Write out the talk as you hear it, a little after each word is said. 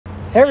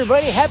Hey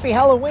everybody, happy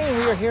Halloween.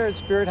 We are here at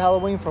Spirit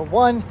Halloween for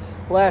one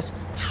last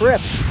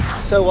trip.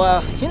 So,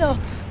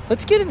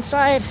 let's get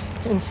inside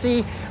and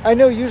see. I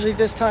know usually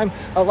this time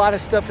a lot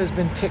of stuff has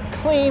been picked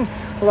clean.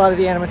 A lot of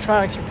the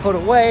animatronics are put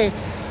away,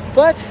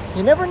 but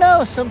you never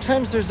know.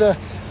 Sometimes there's a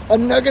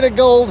nugget of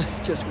gold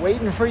just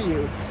waiting for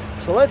you.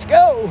 So let's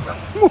go.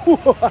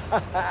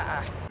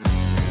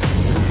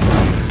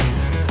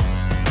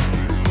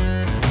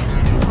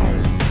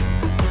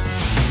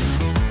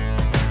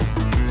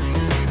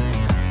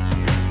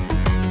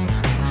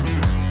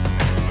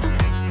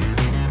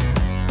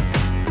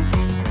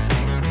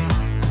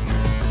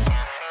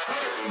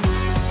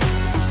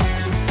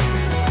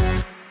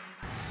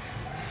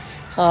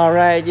 All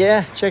right,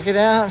 yeah, check it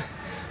out.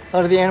 A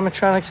lot of the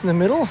animatronics in the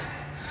middle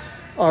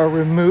are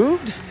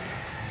removed.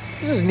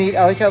 This is neat.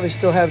 I like how they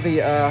still have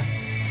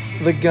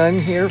the gun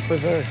here for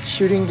the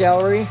shooting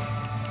gallery.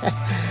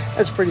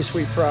 That's a pretty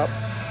sweet prop.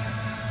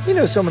 You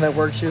know, someone that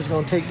works here is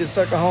going to take this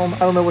sucker home. I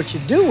don't know what you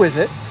do with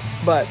it,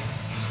 but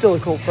it's still a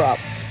cool prop.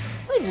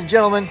 Ladies and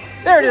gentlemen,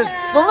 there it is.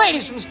 The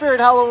ladies from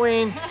Spirit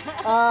Halloween.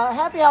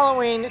 Happy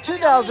Halloween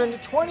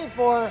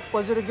 2024.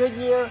 Was it a good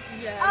year?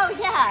 Yes. Oh,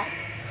 yeah.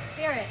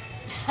 Spirit.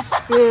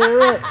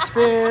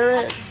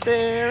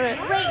 Spirit.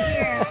 Great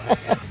year.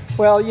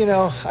 Well, you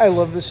know, I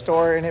love the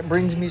store and it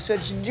brings me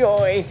such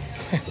joy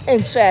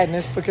and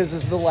sadness because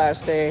it's the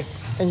last day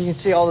and you can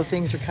see all the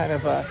things are kind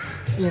of,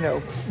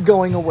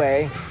 going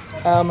away.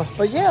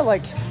 But yeah,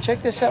 like,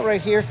 check this out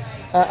right here.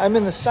 I'm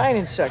in the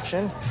signage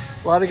section.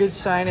 A lot of good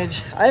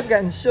signage. I've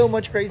gotten so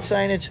much great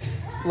signage.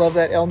 Love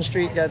that Elm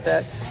Street, got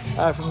that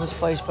from this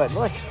place. But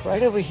look,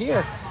 right over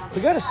here,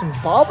 we got some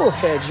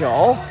bobbleheads,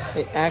 y'all.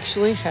 They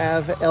actually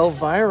have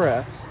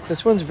Elvira.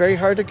 This one's very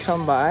hard to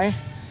come by.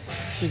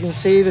 You can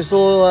see there's a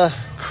little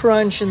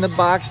crunch in the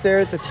box there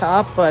at the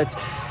top, but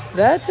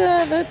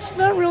that's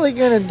not really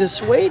gonna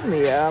dissuade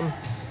me.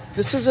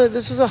 This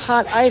is a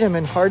hot item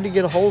and hard to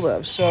get a hold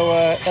of. So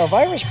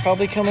Elvira's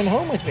probably coming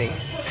home with me.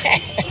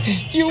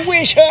 You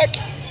wish, Huck.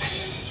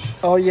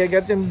 Oh yeah,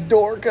 got them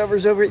door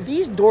covers over it.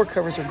 These door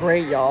covers are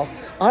great, y'all.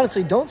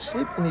 Honestly, don't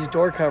sleep on these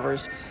door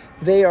covers.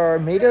 They are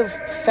made of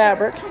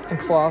fabric and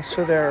cloth,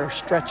 so they're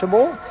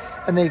stretchable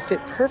and they fit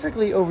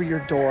perfectly over your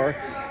door.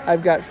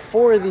 I've got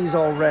 4 of these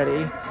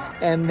already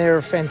and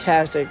they're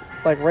fantastic.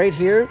 Like right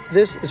here,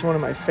 this is one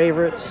of my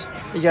favorites.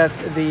 You got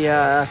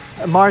the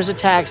Mars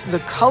Attacks. The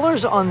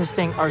colors on this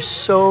thing are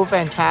so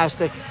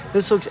fantastic.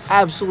 This looks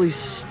absolutely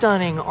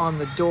stunning on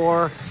the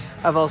door.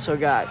 I've also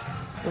got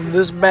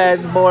this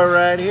bad boy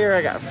right here.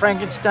 I got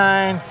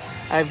Frankenstein.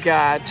 I've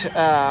got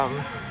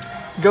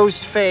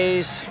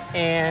Ghostface,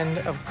 and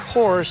of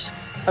course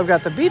I've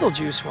got the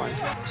Beetlejuice one.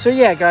 So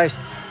yeah, guys,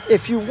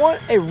 if you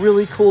want a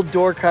really cool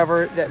door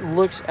cover that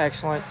looks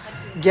excellent,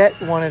 get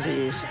one of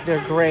these.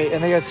 They're great,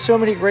 and they got so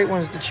many great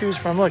ones to choose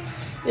from. Look,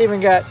 they even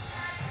got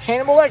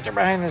Hannibal Lecter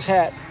behind this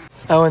hat.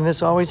 Oh, and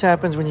this always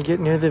happens when you get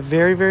near the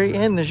very, very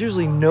end. There's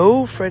usually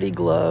no Freddy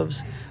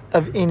gloves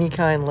of any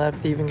kind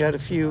left. They even got a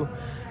few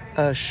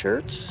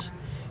shirts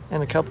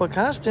and a couple of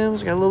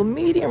costumes. Got a little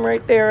medium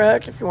right there,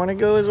 Huck, if you want to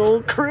go as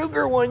old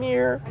Krueger one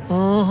year.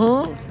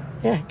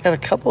 Yeah, got a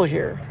couple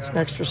here. It's an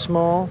extra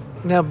small.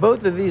 Now,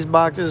 both of these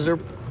boxes are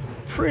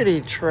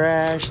pretty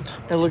trashed.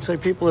 It looks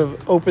like people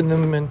have opened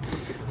them and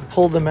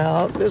pulled them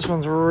out. This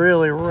one's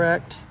really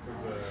wrecked.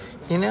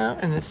 You know,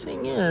 and the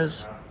thing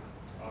is,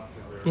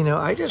 you know,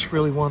 I just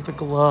really want the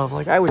glove.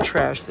 Like, I would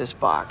trash this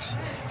box.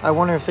 I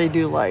wonder if they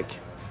do, like,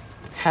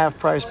 half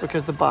price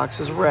because the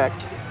box is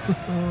wrecked.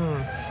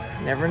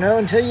 Never know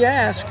until you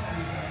ask.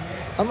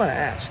 I'm gonna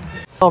ask.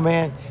 Oh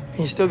man,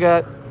 you still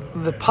got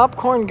the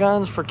popcorn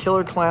guns for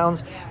Killer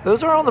Clowns.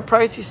 Those are on the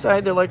pricey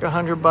side. They're like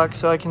 $100,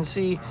 so I can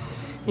see,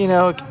 you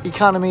know,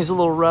 economy is a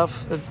little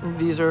rough.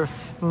 These are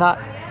not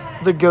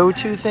the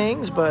go-to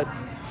things, but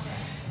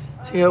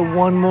you got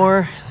one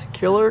more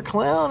Killer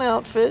Clown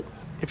outfit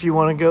if you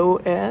want to go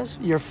as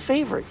your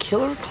favorite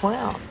Killer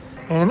Clown.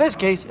 And in this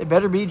case, it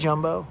better be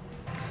Jumbo.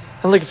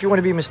 And look, if you want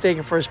to be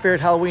mistaken for a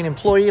Spirit Halloween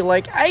employee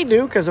like I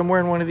do, because I'm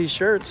wearing one of these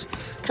shirts,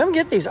 come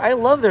get these. I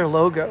love their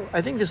logo.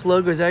 I think this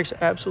logo is actually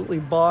absolutely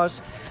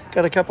boss.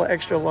 Got a couple of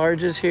extra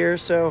larges here.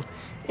 So,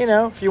 you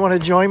know, if you want to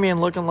join me in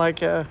looking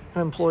like an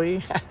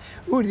employee.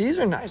 Ooh, these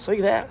are nice. Look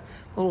at that.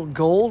 A little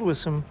gold with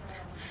some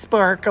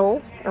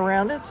sparkle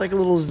around it. It's like a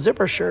little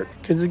zipper shirt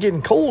because it's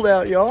getting cold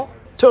out, y'all.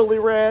 Totally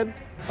rad.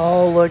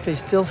 Oh, look, they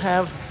still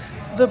have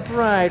the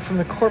bride from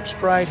the Corpse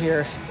Bride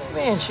here.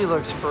 Man, she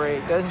looks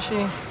great, doesn't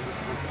she?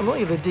 And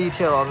look at the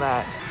detail on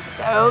that.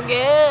 So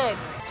good.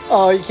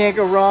 Oh, you can't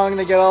go wrong.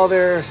 They got all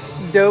their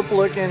dope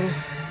looking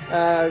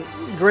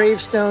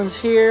gravestones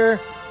here.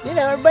 You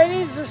know, everybody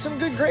needs some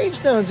good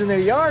gravestones in their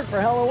yard for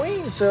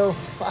Halloween. So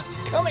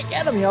come and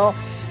get them, y'all.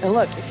 And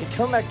look, if you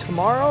come back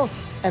tomorrow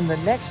and the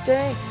next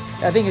day,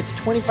 I think it's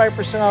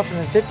 25% off and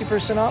then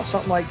 50% off,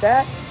 something like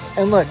that.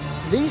 And look,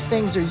 these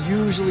things are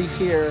usually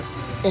here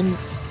in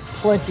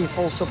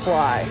plentiful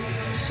supply.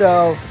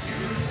 So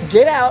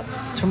get out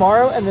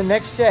tomorrow and the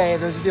next day.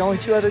 Those are the only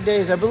 2 other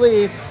days, I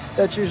believe.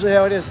 That's usually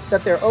how it is,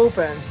 that they're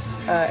open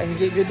and you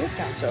get good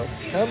discounts. So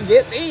come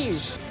get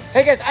these.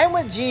 Hey guys, I'm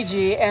with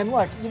Gigi, and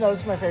look, you know, this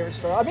is my favorite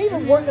store. I'm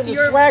even working the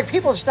swag.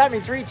 People have stopped me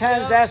 3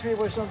 times to ask me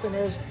where something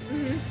is.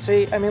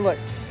 See, I mean, look.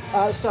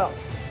 So,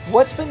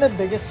 what's been the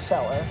biggest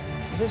seller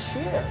this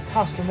year,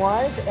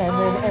 costume-wise, and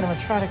then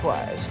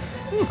animatronic-wise?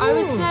 I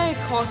would say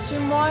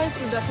costume-wise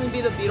would definitely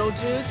be the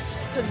Beetlejuice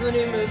because of the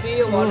new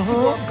movie. A lot of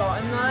people have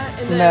gotten that.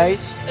 And then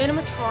Nice.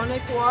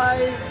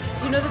 Animatronic-wise,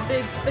 you know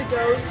the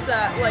ghost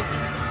that like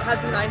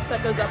has a knife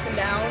that goes up and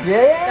down.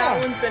 Yeah.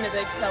 That one's been a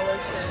big seller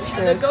too.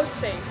 Good. The ghost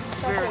face.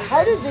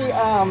 How did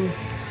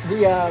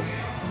the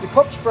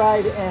Corpse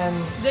Bride and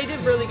They did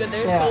really good.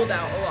 They sold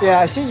out a lot. yeah,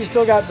 I see you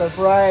still got the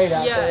Bride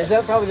out there. Is Yes.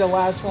 that probably the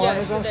last one? or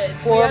Yes, it something? is.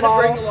 We Floor had to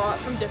bring model? a lot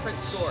from different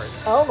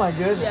stores. Oh my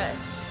goodness.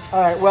 Yes.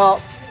 All right,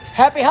 well,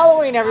 happy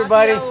Halloween,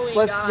 everybody. Halloween,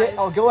 Let's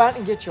guys. go out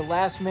and get your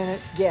last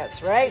minute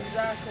gets, right?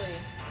 Exactly.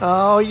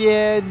 Oh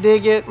yeah,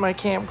 dig it, my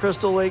Camp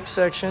Crystal Lake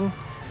section.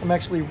 I'm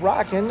actually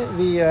rocking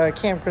the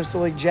Camp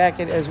Crystal Lake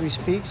jacket as we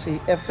speak. See,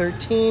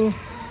 F-13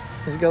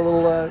 has got a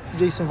little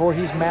Jason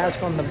Voorhees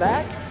mask on the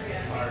back.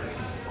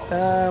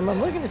 I'm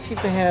looking to see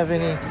if they have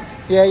any.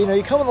 Yeah, you know,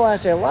 you come on the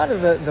last day, a lot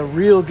of the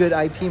real good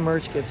IP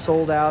merch gets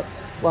sold out.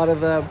 A lot of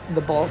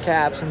the ball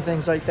caps and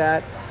things like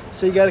that.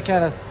 So you gotta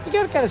kind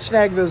of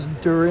snag those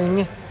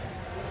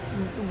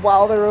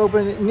while they're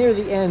open. Near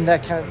the end,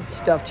 that kind of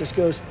stuff just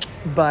goes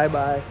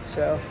bye-bye.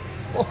 So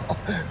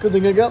good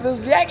thing I got this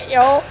jacket,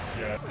 y'all.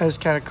 That's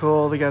kind of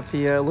cool. They got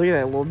the look at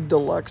that little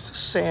deluxe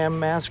Sam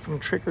mask from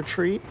Trick or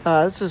Treat.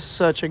 This is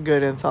such a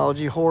good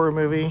anthology horror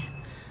movie.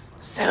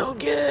 So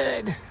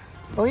good.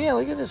 Oh yeah,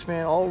 look at this,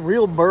 man. All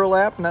real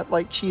burlap, not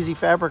like cheesy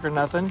fabric or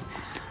nothing.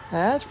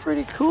 That's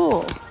pretty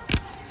cool.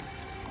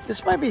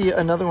 This might be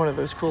another one of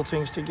those cool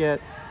things to get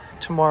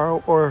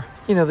tomorrow or,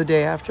 you know, the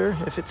day after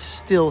if it's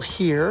still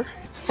here.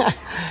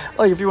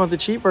 Like if you want the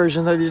cheap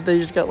version, they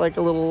just got like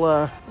a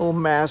little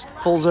mask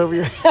pulls over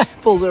your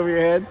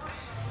head.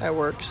 That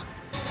works.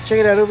 Check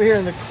it out over here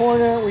in the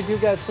corner. We do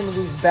got some of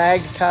these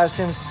bagged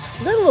costumes.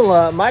 We got a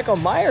little Michael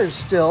Myers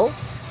still.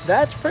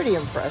 That's pretty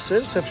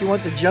impressive. So if you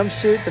want the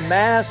jumpsuit, the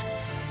mask,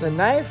 the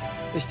knife,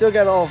 they still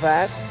got all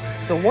that.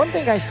 The one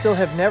thing I still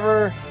have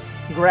never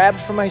grabbed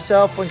for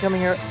myself when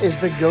coming here is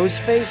the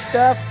Ghostface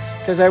stuff,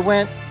 because I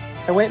went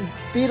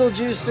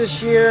Beetlejuice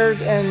this year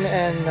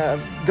and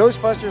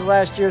Ghostbusters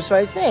last year. So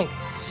I think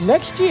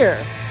next year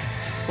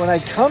when I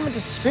come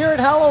to Spirit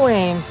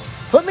Halloween,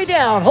 put me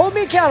down, hold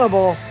me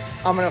accountable,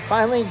 I'm gonna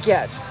finally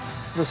get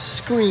the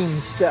Scream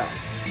stuff.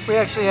 We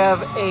actually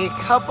have a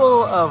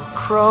couple of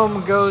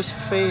chrome ghost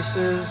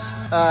faces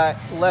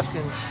left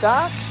in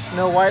stock.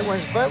 No white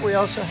ones, but we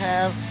also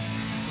have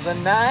the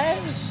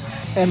knives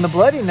and the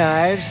bloody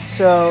knives.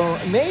 So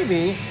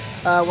maybe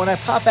when I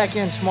pop back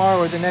in tomorrow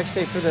or the next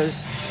day for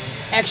those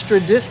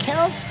extra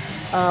discounts,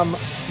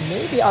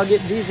 maybe I'll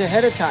get these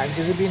ahead of time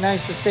because it'd be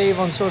nice to save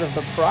on sort of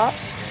the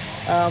props.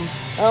 I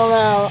don't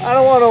know. I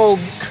don't want old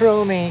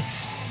Chromie.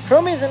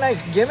 Chromie's a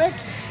nice gimmick,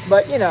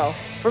 but you know,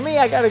 for me,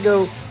 I gotta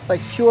go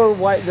like pure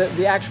white,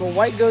 the actual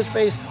white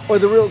Ghostface, or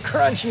the real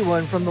crunchy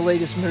one from the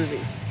latest movie.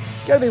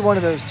 It's gotta be one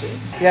of those two.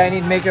 Yeah, I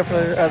need makeup for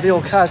the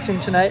old costume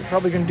tonight.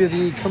 Probably gonna do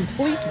the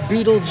complete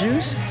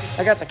Beetlejuice.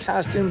 I got the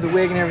costume, the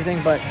wig, and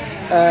everything, but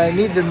I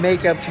need the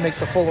makeup to make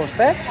the full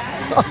effect.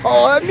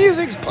 Oh, that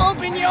music's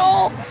pumping,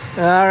 y'all! All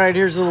right,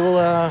 here's a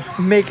little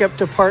makeup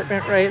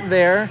department right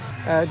there.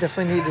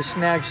 Definitely need to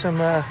snag some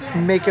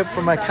makeup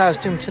for my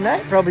costume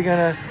tonight. Probably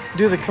gonna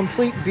do the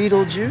complete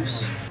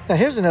Beetlejuice. Now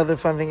here's another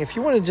fun thing. If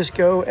you want to just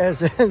go as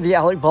the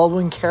Alec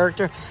Baldwin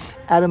character,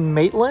 Adam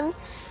Maitland,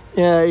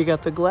 yeah, you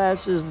got the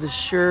glasses, the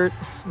shirt,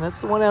 and that's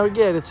the one I would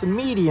get. It's a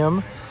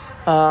medium.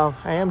 I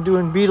am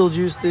doing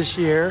Beetlejuice this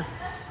year,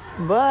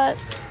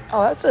 but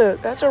oh,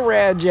 that's a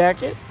rad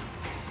jacket.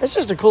 That's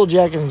just a cool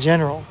jacket in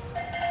general.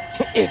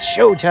 It's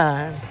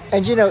showtime.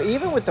 And you know,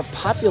 even with the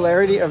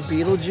popularity of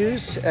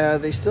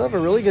Beetlejuice, they still have a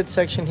really good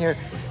section here.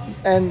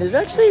 And there's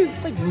actually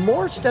like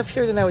more stuff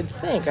here than I would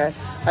think.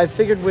 I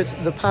figured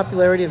with the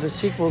popularity of the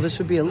sequel, this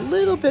would be a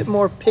little bit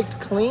more picked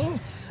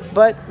clean,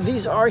 but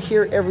these are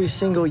here every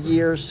single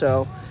year,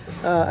 so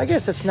I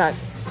guess that's not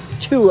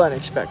too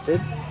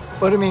unexpected.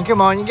 But I mean, come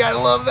on, you gotta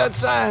love that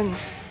sign.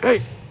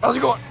 Hey, how's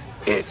it going?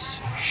 It's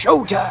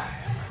showtime.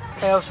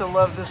 I also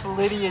love this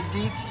Lydia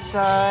Dietz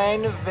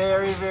sign.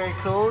 Very, very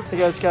cool. The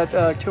guy's got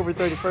October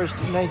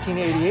 31st,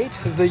 1988,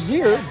 the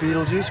year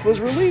Beetlejuice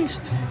was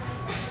released.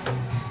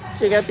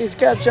 You got these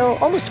cups, yo.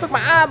 Almost took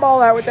my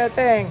eyeball out with that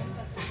thing.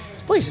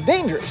 This place is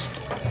dangerous.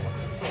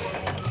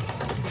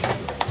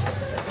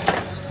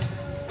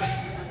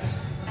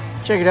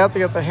 Check it out. They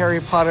got the Harry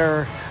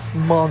Potter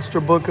Monster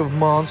Book of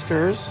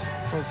Monsters.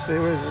 Let's see,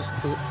 where is this?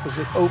 Is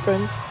it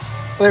open?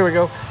 There we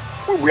go.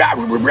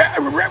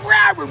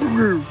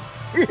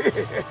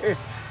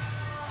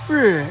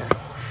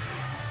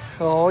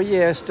 Oh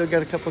yeah, still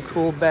got a couple of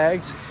cool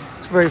bags.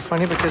 It's very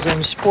funny because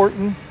I'm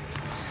sporting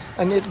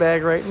a knit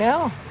bag right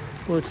now.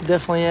 Let's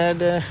definitely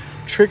add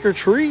Trick or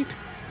Treat.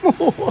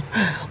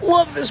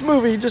 Love this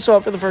movie, just saw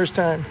it for the first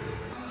time.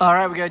 All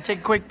right, we got to take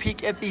a quick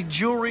peek at the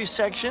jewelry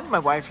section. My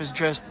wife is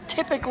dressed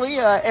typically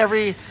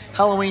every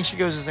Halloween. She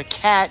goes as a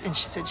cat, and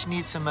she said she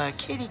needs some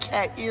kitty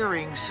cat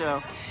earrings.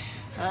 So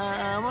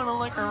I'm going to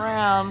look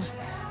around.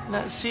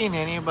 Not seeing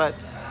any, but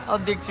I'll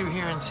dig through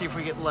here and see if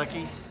we get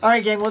lucky. All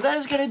right, gang. Well, that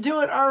is going to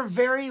do it. Our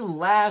very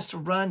last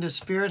run to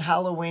Spirit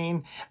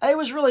Halloween. It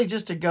was really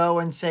just to go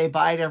and say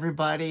bye to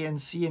everybody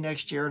and see you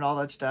next year and all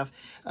that stuff.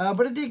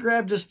 But I did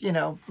grab just, you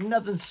know,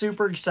 nothing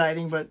super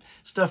exciting, but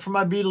stuff for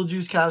my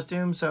Beetlejuice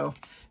costume. So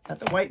got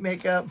the white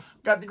makeup,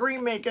 got the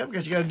green makeup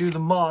because you got to do the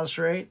moss,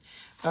 right?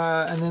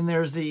 And then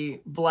there's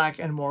the black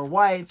and more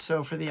white,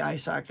 so for the eye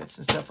sockets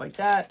and stuff like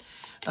that.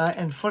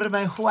 And for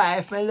my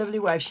wife, my lovely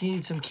wife, she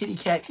needed some kitty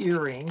cat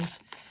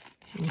earrings.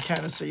 You can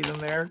kind of see them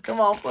there.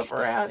 Come on, flip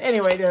around.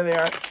 Anyway, there they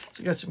are.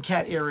 So I got some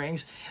cat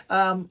earrings.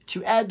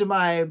 To add to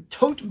my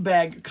tote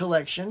bag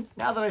collection,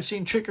 now that I've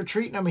seen Trick or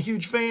Treat and I'm a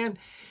huge fan,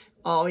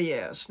 oh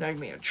yeah, snag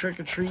me a Trick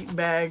or Treat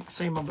bag,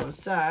 same on both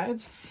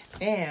sides.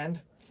 And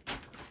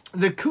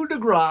the coup de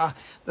grace,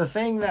 the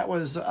thing that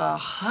was a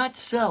hot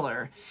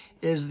seller,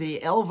 is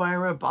the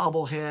Elvira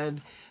bobblehead.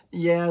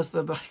 Yes,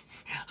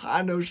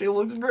 I know she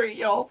looks great,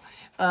 y'all.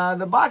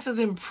 The box is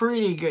in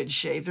pretty good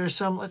shape. There's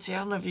some, let's see, I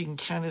don't know if you can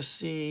kind of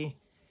see.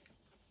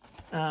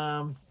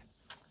 Let's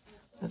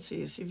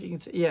see if you can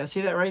see. Yeah, see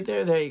that right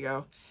there? There you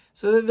go.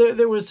 So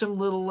there was some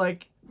little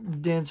like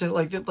dents in it,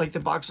 like the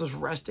box was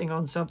resting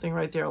on something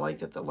right there. I like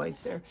that the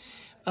light's there.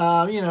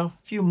 You know, a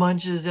few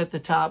munches at the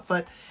top,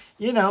 but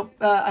you know,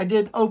 I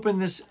did open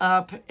this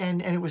up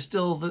and it was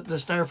still, the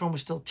styrofoam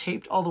was still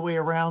taped all the way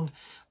around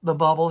the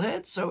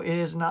bobblehead, so it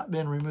has not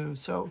been removed.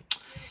 So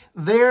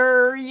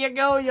there you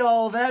go,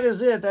 y'all. That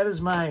is it. That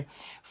is my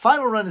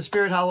final run to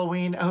Spirit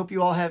Halloween. I hope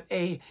you all have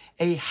a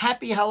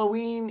happy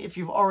Halloween. If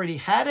you've already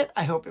had it,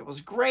 I hope it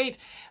was great.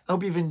 I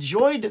hope you've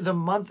enjoyed the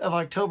month of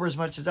October as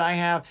much as I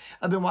have.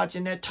 I've been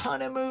watching a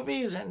ton of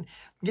movies and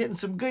getting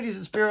some goodies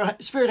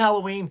at Spirit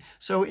Halloween,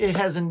 so it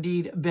has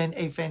indeed been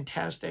a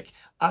fantastic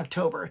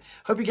October.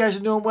 Hope you guys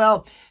are doing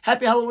well.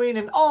 Happy Halloween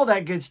and all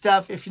that good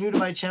stuff. If you're new to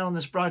my channel and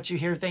this brought you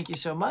here, thank you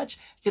so much.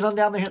 Get on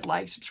down there, hit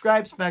like,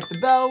 subscribe, smack the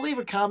bell, leave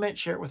a comment,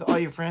 share it with all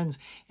your friends,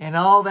 and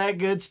all that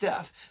good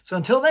stuff. So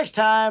until next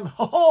time,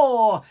 ho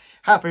ho,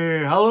 happy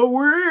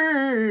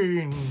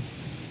Halloween!